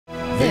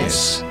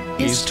This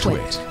is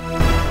TWiT.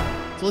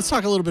 So let's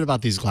talk a little bit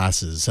about these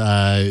glasses.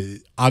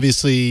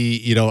 Obviously,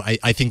 you know,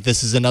 I think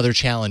this is another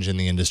challenge in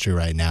the industry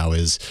right now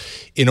is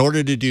in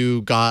order to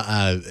do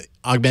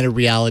augmented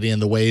reality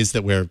in the ways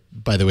that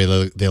by the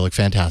way, they look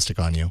fantastic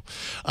on you.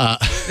 Oh,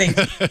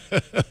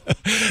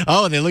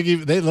 and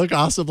they look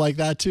awesome like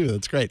that too.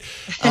 That's great.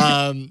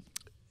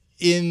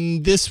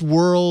 In this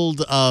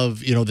world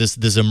of, you know,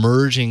 this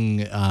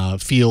emerging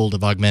field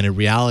of augmented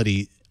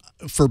reality,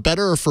 for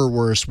better or for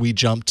worse, we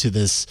jump to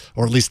this,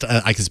 or at least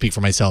I can speak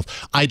for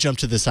myself, I jump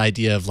to this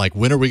idea of like,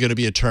 when are we going to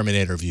be a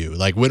Terminator view?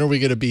 Like, when are we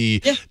going to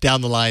be down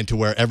the line to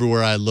where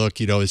everywhere I look,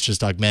 you know, it's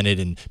just augmented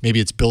and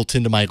maybe it's built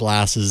into my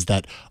glasses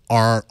that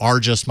are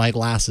just my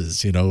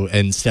glasses, you know,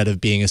 instead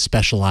of being a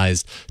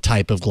specialized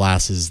type of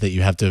glasses that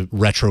you have to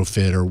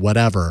retrofit or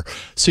whatever.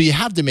 So you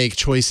have to make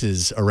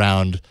choices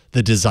around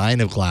the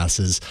design of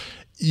glasses.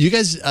 You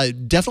guys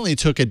definitely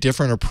took a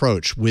different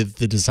approach with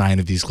the design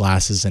of these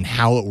glasses and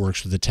how it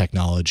works with the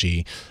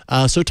technology.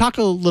 So talk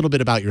a little bit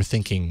about your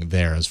thinking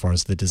there as far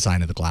as the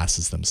design of the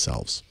glasses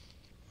themselves.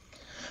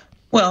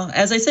 Well,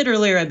 as I said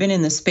earlier, I've been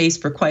in this space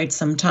for quite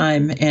some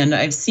time, and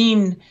I've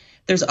seen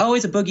there's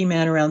always a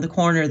boogeyman around the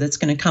corner that's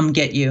going to come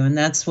get you, and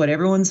that's what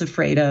everyone's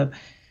afraid of.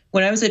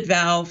 When I was at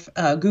Valve,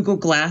 Google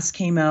Glass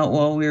came out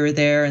while we were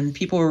there, and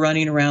people were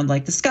running around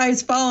like, the sky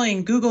is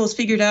falling. Google's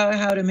figured out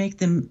how to make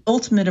the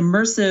ultimate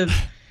immersive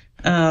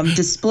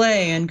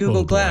display in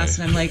Google Glass.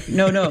 And I'm like,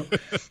 no.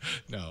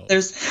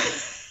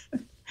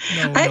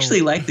 I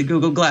actually like the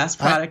Google Glass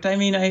product. I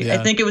mean,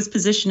 I think it was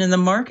positioned in the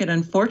market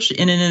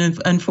in an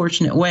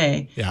unfortunate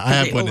way. Yeah, I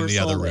have one in the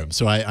other room.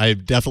 So I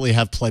definitely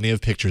have plenty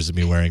of pictures of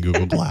me wearing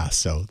Google Glass.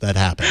 So that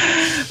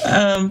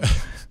happened.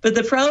 But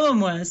the problem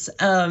was,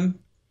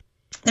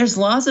 there's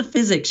laws of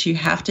physics you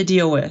have to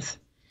deal with,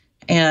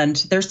 and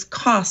there's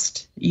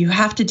cost. You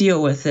have to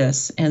deal with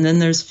this. And then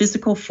there's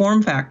physical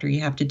form factor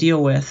you have to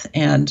deal with.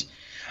 And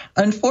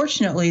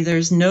unfortunately,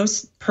 there's no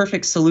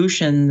perfect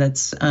solution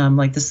that's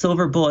like the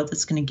silver bullet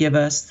that's going to give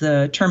us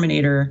the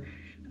Terminator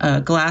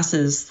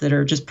glasses that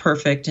are just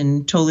perfect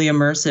and totally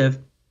immersive,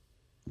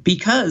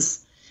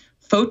 because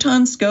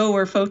photons go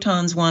where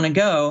photons want to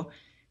go.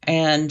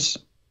 And,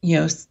 you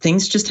know,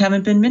 things just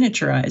haven't been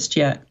miniaturized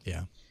yet.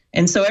 Yeah.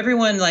 And so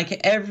everyone,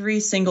 like every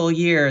single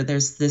year,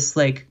 there's this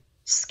like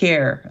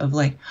scare of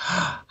like,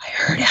 oh, I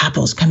heard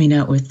Apple's coming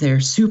out with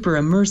their super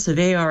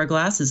immersive AR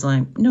glasses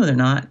line. No, they're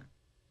not.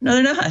 No,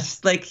 they're not.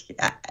 Like,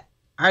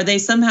 are they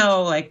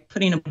somehow like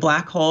putting a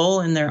black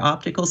hole in their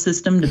optical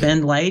system to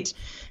bend light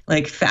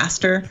like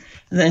faster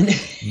than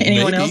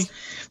anyone else?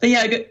 But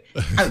yeah,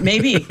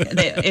 maybe.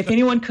 If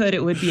anyone could,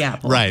 it would be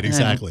Apple. Right,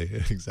 exactly.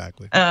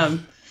 Exactly.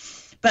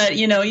 But,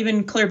 you know,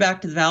 even clear back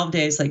to the Valve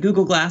days, like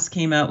Google Glass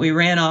came out, we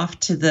ran off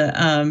to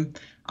the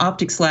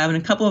optics lab, and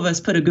a couple of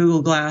us put a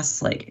Google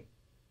Glass, like,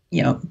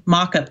 you know,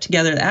 mock-up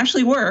together that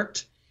actually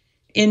worked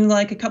in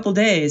like a couple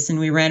days. And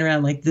we ran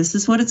around like, this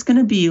is what it's going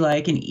to be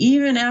like. And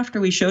even after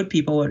we showed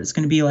people what it's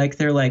going to be like,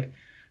 they're like,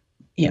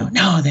 you know,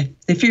 no,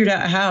 they figured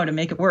out how to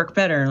make it work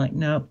better. Like,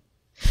 no.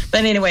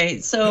 But anyway,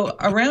 so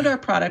around our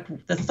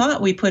product, the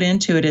thought we put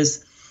into it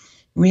is,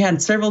 we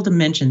had several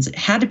dimensions. It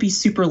had to be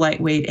super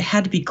lightweight. It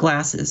had to be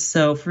glasses.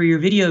 So for your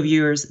video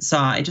viewers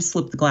I just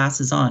slipped the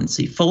glasses on.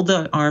 So you fold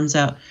the arms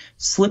out,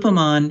 slip them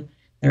on.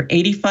 They're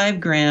 85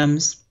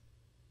 grams.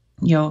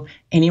 You know,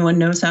 anyone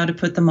knows how to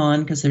put them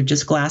on because they're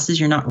just glasses.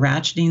 You're not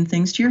ratcheting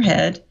things to your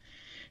head.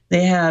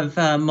 They have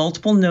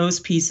multiple nose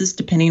pieces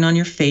depending on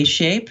your face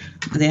shape.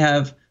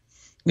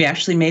 We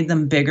actually made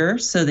them bigger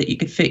so that you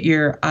could fit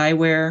your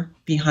eyewear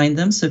behind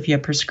them. So if you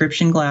have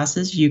prescription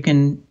glasses, you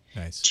can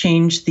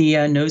change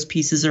the nose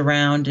pieces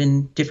around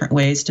in different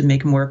ways to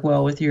make them work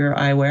well with your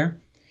eyewear.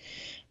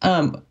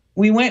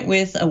 We went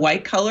with a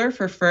white color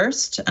for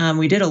first.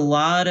 We did a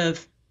lot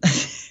of,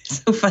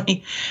 so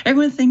funny.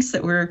 Everyone thinks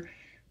that we're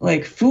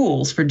like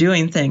fools for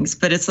doing things,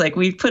 but it's like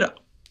we put,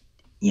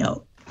 you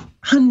know,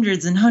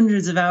 hundreds and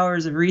hundreds of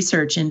hours of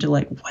research into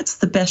like, what's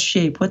the best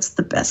shape? What's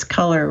the best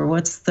color? Or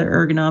what's the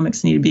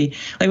ergonomics need to be?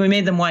 Like we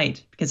made them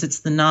white because it's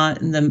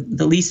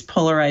the least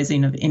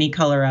polarizing of any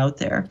color out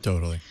there.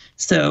 Totally.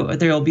 So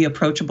they'll be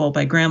approachable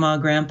by grandma,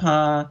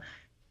 grandpa,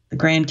 the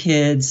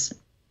grandkids,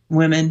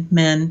 women,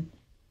 men.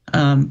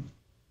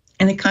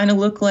 And they kind of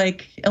look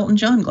like Elton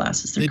John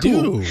glasses. They're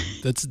cool.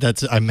 Do.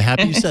 That's. I'm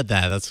happy you said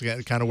that. That's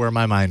kind of where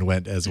my mind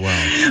went as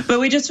well. But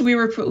we just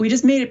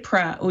made it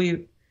proud.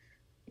 You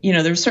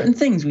know, there were certain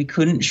things we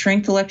couldn't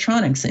shrink the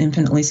electronics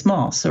infinitely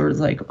small. So we're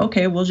like,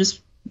 okay, we'll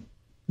just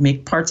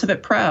make parts of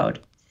it proud.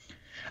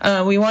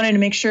 We wanted to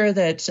make sure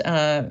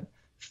that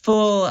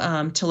full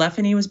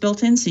telephony was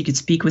built in, so you could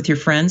speak with your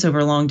friends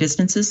over long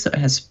distances. So it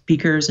has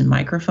speakers and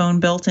microphone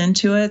built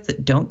into it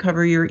that don't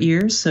cover your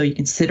ears. So you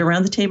can sit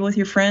around the table with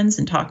your friends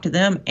and talk to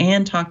them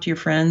and talk to your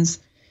friends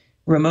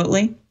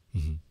remotely.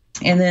 Mm-hmm.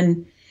 And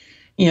then,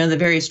 you know, the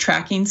various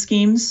tracking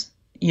schemes,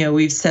 you know,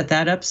 we've set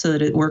that up so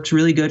that it works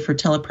really good for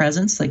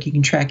telepresence. Like you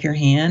can track your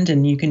hand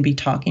and you can be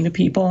talking to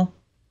people.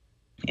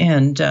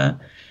 And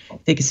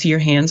they can see your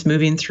hands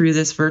moving through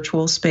this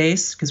virtual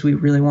space because we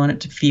really want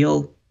it to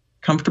feel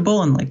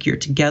comfortable and like you're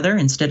together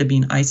instead of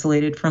being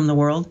isolated from the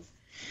world.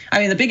 I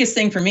mean, the biggest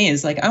thing for me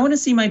is like, I want to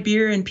see my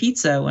beer and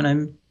pizza when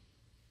I'm,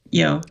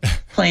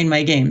 playing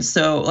my games.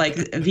 So like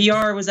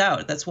VR was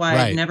out. That's why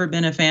I've never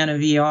been a fan of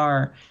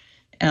VR.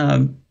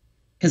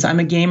 Because I'm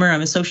a gamer,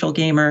 I'm a social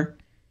gamer.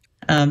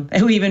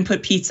 And we even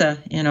put pizza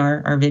in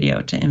our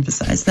video to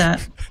emphasize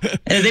that.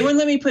 And they wouldn't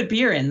let me put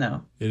beer in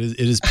though. It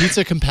is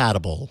pizza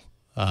compatible.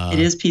 It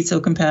is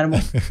pizza compatible.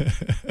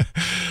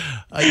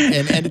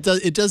 And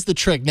it does the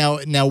trick.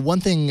 Now one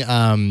thing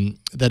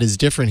that is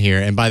different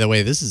here, and by the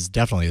way, this is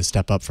definitely a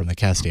step up from the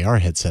Cast AR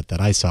headset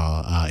that I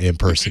saw in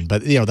person,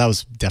 but that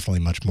was definitely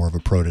much more of a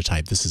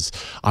prototype. This is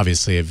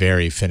obviously a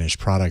very finished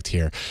product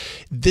here.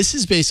 This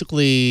is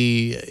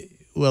basically,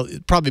 well,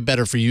 probably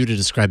better for you to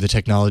describe the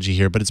technology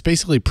here, but it's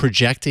basically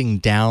projecting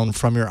down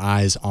from your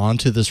eyes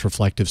onto this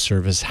reflective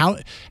surface. How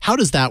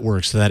does that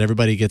work so that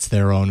everybody gets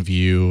their own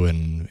view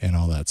and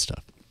all that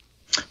stuff?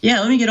 Yeah,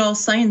 let me get all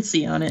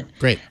sciencey on it.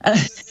 Great.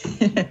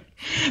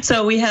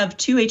 So we have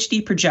 2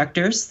 HD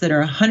projectors that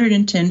are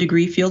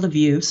 110-degree field of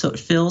view, so it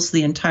fills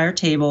the entire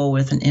table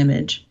with an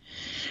image.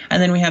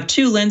 And then we have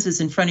 2 lenses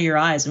in front of your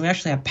eyes, and we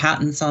actually have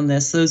patents on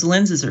this. Those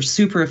lenses are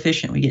super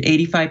efficient. We get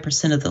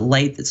 85% of the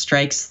light that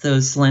strikes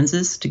those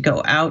lenses to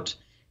go out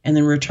and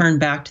then return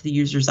back to the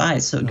user's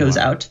eyes. So it goes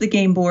out to the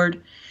game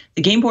board.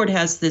 The game board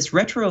has this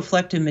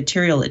retroreflective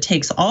material that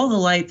takes all the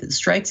light that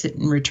strikes it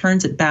and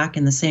returns it back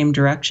in the same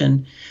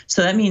direction.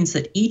 So that means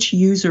that each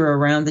user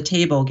around the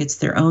table gets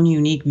their own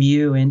unique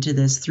view into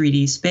this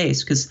 3D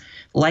space because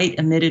light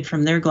emitted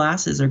from their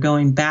glasses are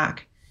going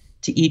back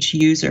to each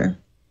user.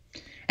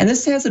 And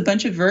this has a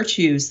bunch of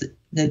virtues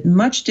that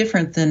much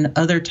different than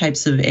other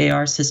types of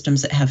AR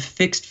systems that have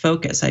fixed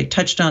focus. I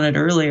touched on it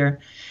earlier.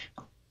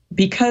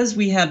 Because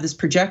we have this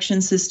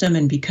projection system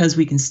and because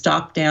we can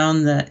stop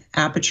down the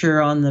aperture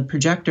on the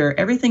projector,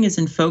 everything is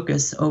in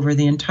focus over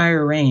the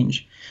entire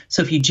range.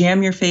 So if you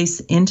jam your face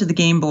into the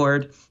game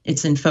board,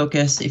 it's in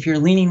focus. If you're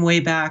leaning way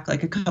back,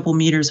 like a couple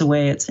meters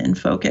away, it's in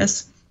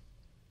focus.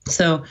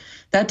 So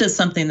that does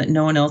something that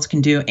no one else can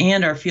do.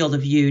 And our field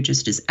of view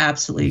just is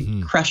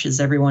absolutely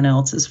crushes everyone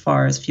else as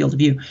far as field of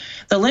view.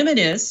 The limit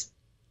is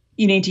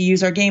you need to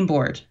use our game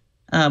board,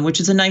 which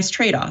is a nice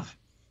trade-off.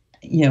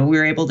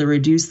 We're able to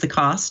reduce the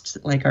cost.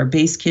 Like our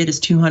base kit is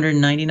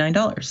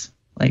 $299.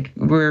 Like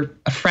we're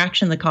a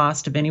fraction the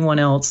cost of anyone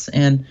else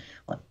and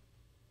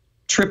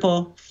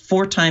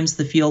 4 times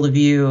the field of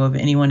view of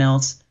anyone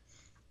else.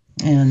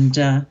 And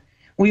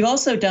we've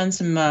also done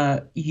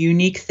some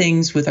unique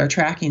things with our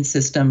tracking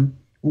system.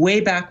 Way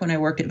back when I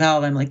worked at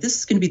Valve, I'm like, this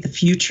is going to be the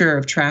future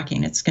of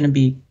tracking. It's going to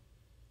be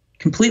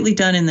completely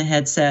done in the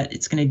headset.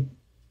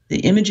 The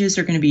images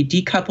are going to be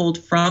decoupled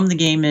from the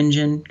game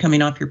engine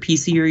coming off your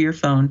PC or your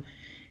phone.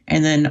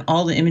 And then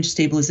all the image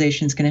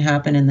stabilization is going to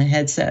happen in the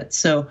headset.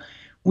 So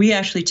we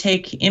actually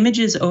take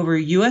images over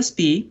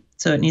USB.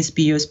 So it needs to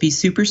be USB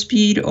super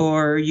speed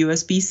or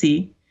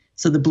USB-C.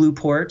 So the blue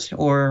port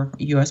or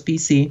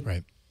USB-C.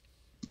 Right.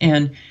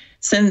 And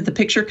send the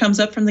picture comes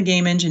up from the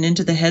game engine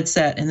into the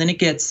headset. And then it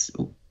gets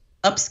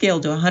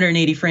upscaled to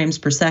 180 frames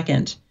per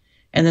second.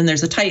 And then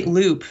there's a tight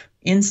loop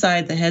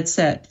inside the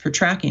headset for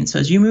tracking. So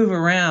as you move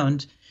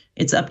around,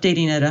 it's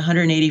updating at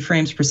 180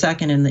 frames per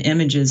second and the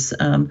image is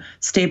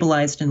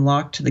stabilized and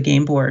locked to the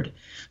game board.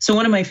 So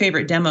one of my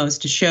favorite demos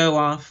to show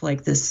off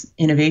like this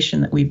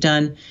innovation that we've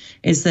done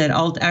is that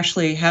I'll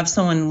actually have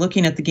someone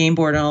looking at the game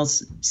board and I'll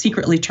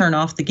secretly turn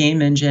off the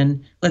game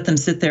engine, let them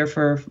sit there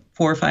for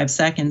 4 or 5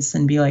 seconds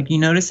and be like, you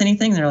notice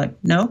anything? They're like,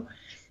 no.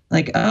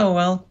 Like, oh,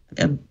 well,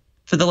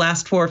 for the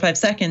last 4 or 5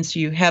 seconds,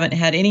 you haven't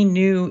had any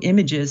new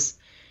images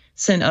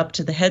sent up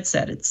to the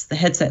headset. It's the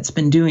headset's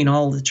been doing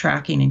all the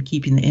tracking and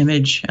keeping the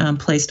image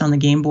placed on the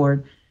game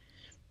board.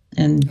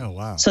 And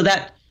so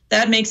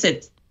that makes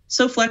it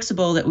so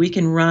flexible that we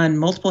can run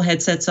multiple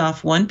headsets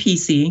off one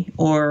PC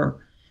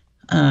or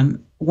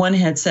one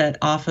headset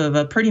off of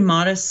a pretty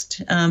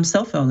modest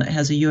cell phone that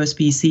has a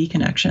USB-C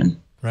connection.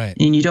 Right.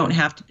 And you don't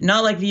have to,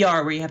 not like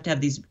VR where you have to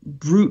have these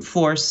brute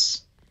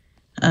force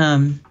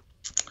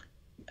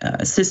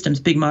systems,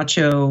 big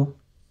macho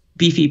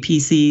beefy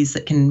PCs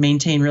that can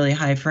maintain really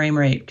high frame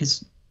rate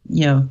because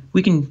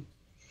we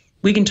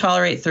can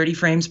tolerate 30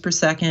 frames per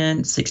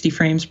second, 60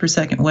 frames per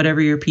second, whatever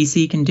your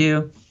PC can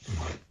do.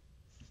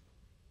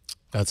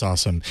 That's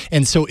awesome.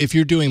 And so if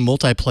you're doing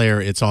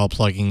multiplayer, it's all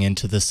plugging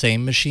into the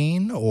same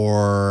machine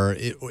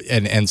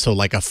and so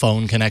like a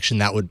phone connection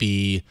that would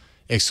be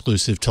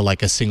exclusive to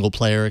like a single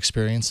player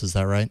experience, is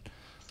that right?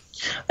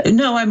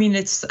 No, I mean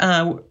it's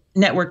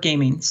network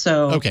gaming.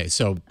 So okay,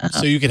 so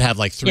you could have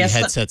like 3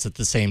 headsets at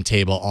the same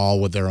table, all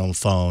with their own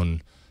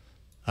phone,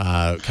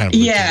 kind of.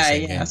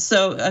 Yeah.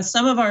 So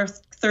some of our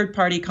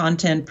third-party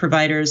content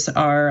providers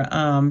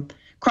are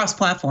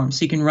cross-platform,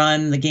 so you can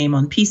run the game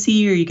on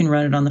PC or you can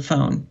run it on the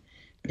phone.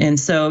 And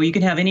so you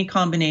can have any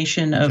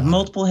combination of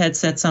multiple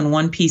headsets on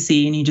one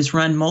PC, and you just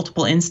run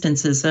multiple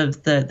instances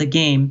of the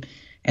game,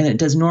 and it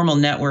does normal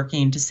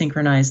networking to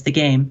synchronize the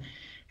game.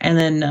 And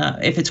then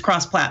if it's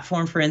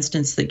cross-platform, for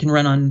instance, that can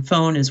run on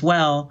phone as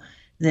well,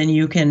 then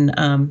you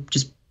can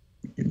just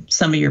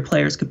some of your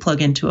players could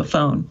plug into a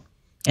phone,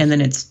 and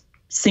then it's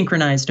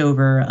synchronized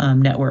over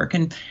network.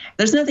 And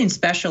there's nothing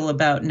special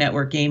about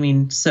network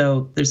gaming,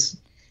 so there's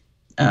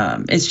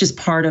it's just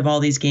part of all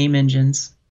these game engines.